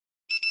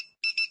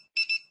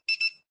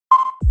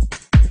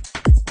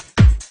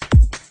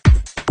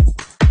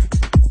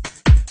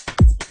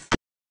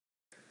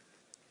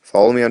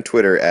Follow me on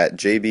Twitter at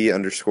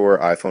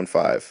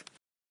JB_iPhone5.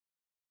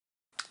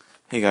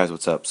 Hey guys,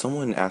 what's up?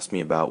 Someone asked me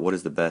about what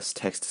is the best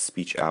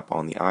text-to-speech app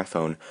on the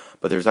iPhone,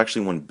 but there's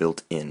actually one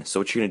built in. So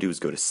what you're going to do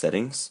is go to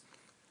Settings,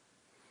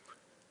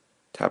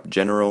 tap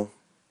General,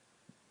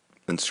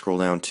 then scroll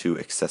down to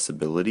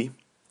Accessibility,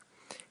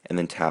 and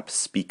then tap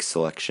Speak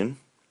Selection.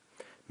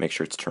 Make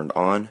sure it's turned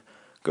on.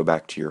 Go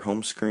back to your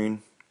home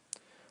screen,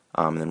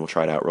 and then we'll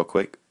try it out real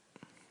quick.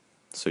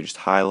 So you just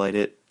highlight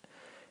it,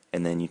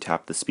 and then you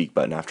tap the Speak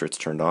button after it's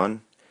turned on,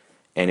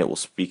 and it will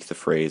speak the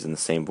phrase in the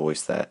same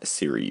voice that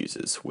Siri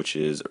uses, which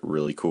is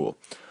really cool.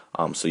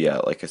 So yeah,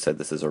 like I said,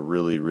 this is a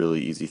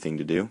really easy thing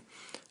to do.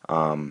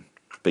 But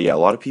yeah, a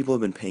lot of people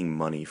have been paying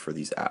money for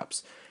these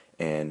apps,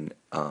 and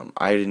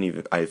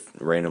I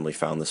randomly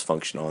found this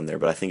function on there,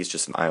 but I think it's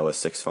just an iOS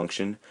 6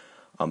 function.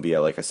 But yeah,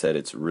 like I said,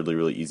 it's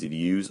really easy to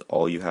use.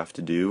 All you have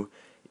to do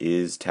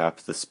is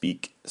tap the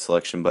speak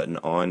selection button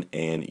on,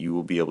 and you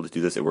will be able to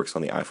do this. It works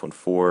on the iPhone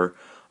 4,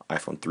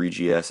 iPhone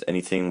 3GS,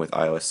 anything with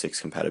iOS 6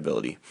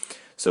 compatibility.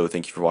 So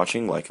thank you for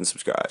watching, like and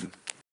subscribe.